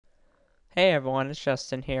Hey everyone, it's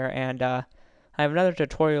Justin here, and I have another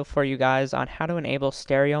tutorial for you guys on how to enable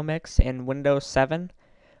stereo mix in Windows 7.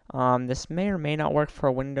 This may or may not work for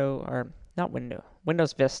Windows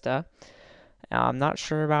Vista. I'm not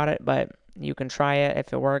sure about it, but you can try it.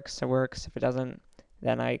 If it works, it works. If it doesn't,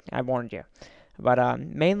 then I warned you. But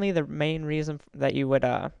mainly the main reason that you would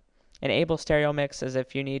enable stereo mix is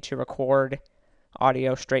if you need to record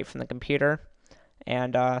audio straight from the computer.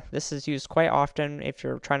 And this is used quite often if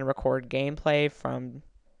you're trying to record gameplay from,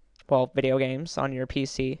 well, video games on your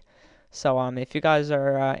PC. So if you guys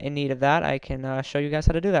are in need of that, I can show you guys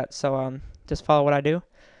how to do that. So just follow what I do.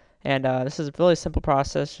 And this is a really simple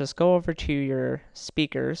process. Just go over to your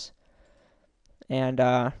speakers and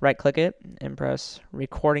right click it and press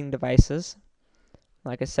recording devices.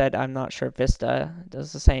 Like I said, I'm not sure if Vista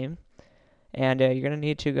does the same. And you're going to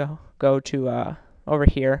need to go to over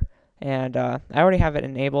here. And I already have it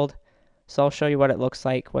enabled, so I'll show you what it looks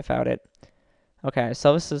like without it. Okay,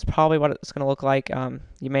 so this is probably what it's going to look like.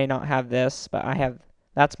 You may not have this, but I have.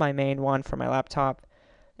 That's my main one for my laptop,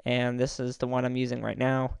 and this is the one I'm using right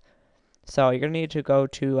now. So you're going to need to go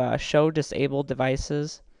to Show Disabled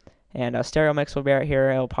Devices, and Stereo Mix will be right here.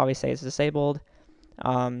 It'll probably say it's disabled.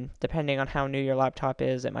 Depending on how new your laptop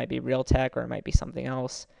is, it might be Realtek or it might be something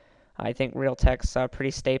else. I think Realtek's pretty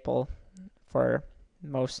staple for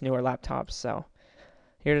most newer laptops. So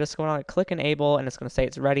you're just going to click Enable, and it's going to say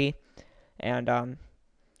it's ready. And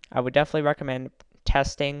I would definitely recommend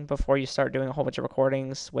testing before you start doing a whole bunch of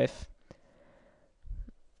recordings with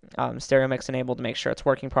stereo mix enabled to make sure it's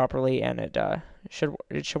working properly, and it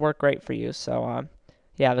should work great for you. So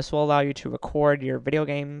yeah, this will allow you to record your video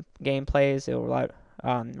game gameplays. It will allow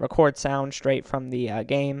record sound straight from the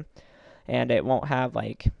game, and it won't have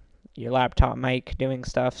like your laptop mic doing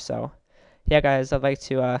stuff. So yeah, guys, I'd like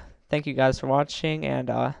to thank you guys for watching, and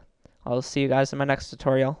I'll see you guys in my next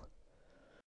tutorial.